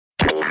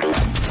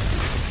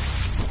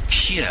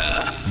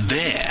Here,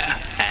 there,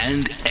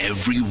 and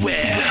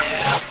everywhere.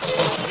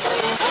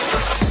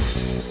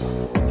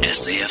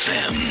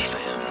 SAFM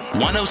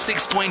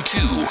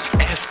 106.2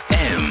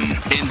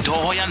 FM in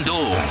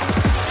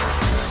Thohoyandou.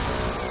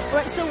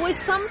 Right, so with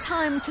some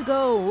time to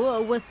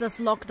go with this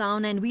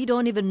lockdown, and we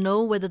don't even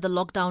know whether the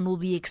lockdown will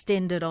be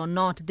extended or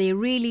not, there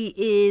really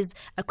is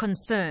a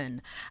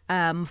concern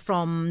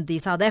from the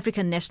South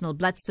African National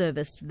Blood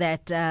Service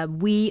that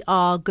we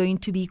are going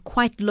to be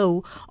quite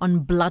low on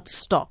blood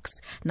stocks.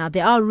 Now,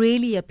 they are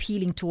really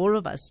appealing to all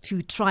of us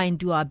to try and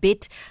do our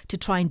bit to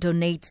try and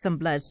donate some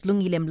blood.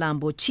 Silungile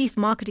Mlambo, Chief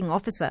Marketing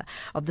Officer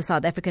of the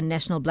South African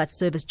National Blood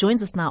Service,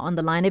 joins us now on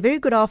the line. A very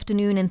good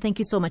afternoon, and thank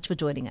you so much for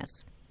joining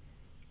us.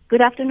 Good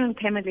afternoon,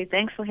 Pamela.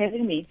 Thanks for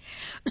having me.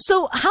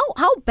 So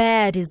how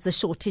bad is the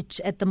shortage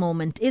at the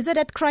moment? Is it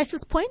at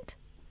crisis point?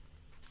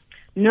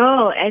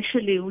 No,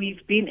 actually,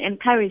 we've been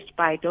encouraged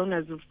by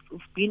donors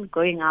who've been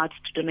going out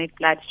to donate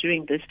blood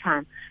during this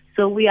time.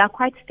 So we are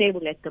quite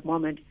stable at the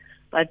moment.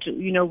 But,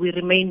 we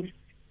remain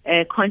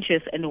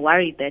conscious and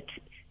worried that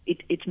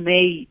it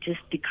may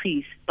just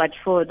decrease. But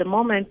for the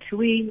moment,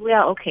 we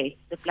are okay.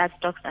 The blood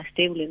stocks are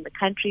stable in the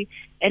country,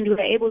 and we are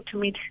able to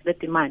meet the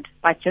demand.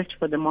 But just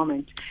for the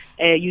moment,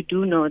 you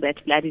do know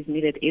that blood is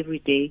needed every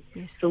day.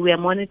 Yes. So we are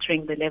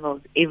monitoring the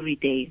levels every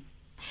day.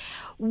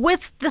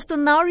 With the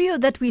scenario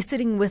that we're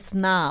sitting with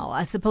now,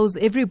 I suppose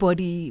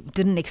everybody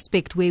didn't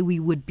expect where we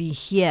would be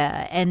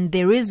here, and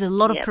there is a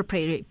lot of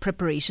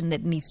preparation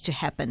that needs to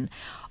happen.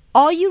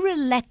 Are you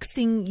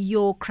relaxing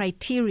your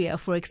criteria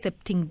for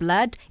accepting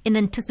blood in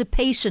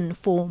anticipation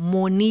for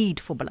more need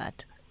for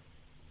blood?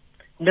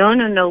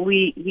 No.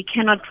 We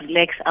cannot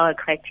relax our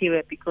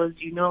criteria because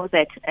you know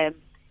that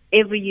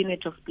every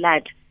unit of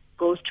blood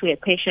goes to a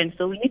patient.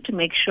 So we need to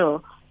make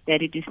sure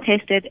that it is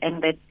tested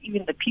and that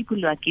even the people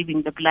who are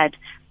giving the blood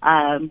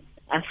are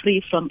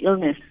free from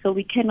illness. So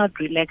we cannot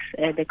relax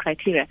the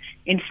criteria.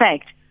 In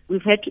fact,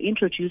 we've had to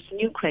introduce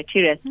new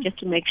criteria just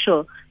to make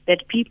sure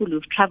that people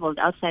who've traveled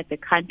outside the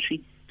country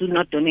do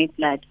not donate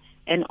blood.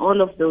 And all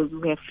of those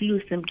who have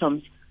flu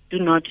symptoms do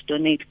not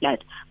donate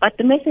blood. But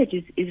the message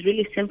is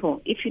really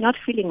simple. If you're not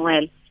feeling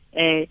well,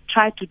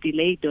 try to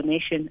delay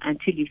donation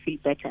until you feel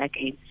better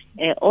again.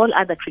 All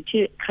other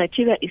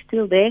criteria is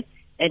still there,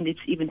 and it's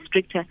even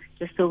stricter,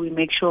 just so we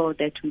make sure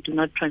that we do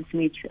not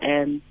transmit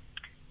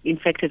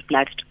infected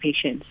blood to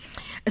patients.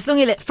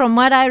 Silungile, from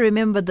what I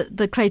remember,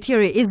 the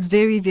criteria is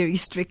very, very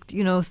strict.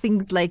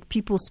 Things like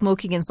people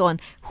smoking and so on.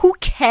 Who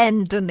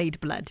can donate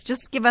blood?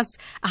 Just give us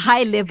a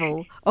high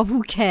level of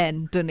who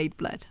can donate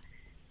blood.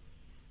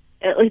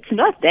 It's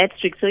not that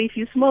strict. So if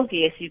you smoke,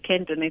 yes, you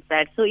can donate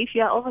blood. So if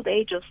you are over the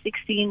age of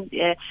 16,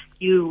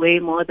 you weigh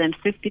more than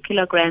 50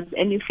 kilograms,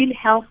 and you feel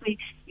healthy,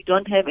 you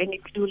don't have any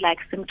flu-like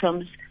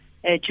symptoms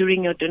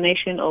during your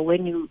donation or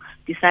when you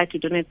decide to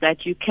donate blood,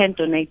 you can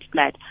donate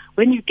blood.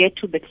 When you get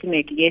to the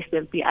clinic, yes,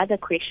 there'll be other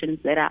questions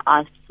that are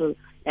asked, so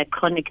like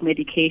chronic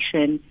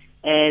medication.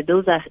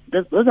 Those are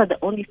the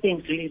only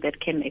things really that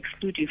can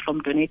exclude you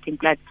from donating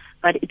blood,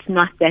 but it's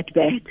not that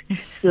bad.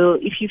 So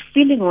if you're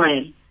feeling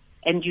well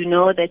and you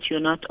know that you're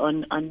not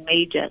on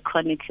major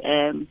chronic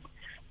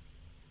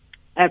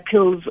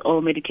pills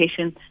or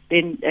medication,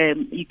 then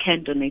you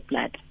can donate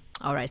blood.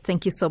 All right.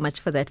 Thank you so much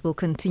for that. We'll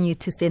continue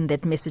to send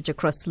that message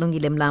across.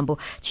 Silungile Mlambo,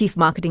 Chief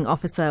Marketing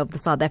Officer of the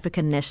South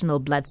African National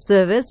Blood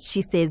Service.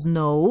 She says,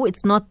 no,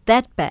 it's not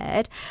that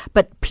bad.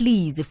 But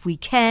please, if we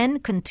can,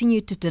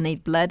 continue to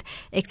donate blood,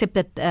 except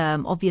that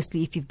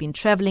obviously if you've been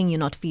traveling, you're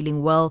not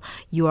feeling well,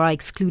 you are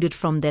excluded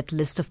from that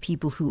list of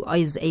people who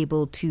is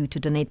able to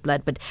donate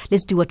blood. But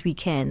let's do what we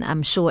can.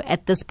 I'm sure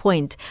at this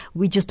point,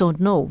 we just don't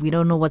know. We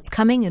don't know what's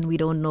coming and we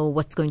don't know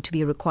what's going to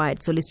be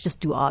required. So let's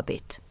just do our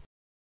bit.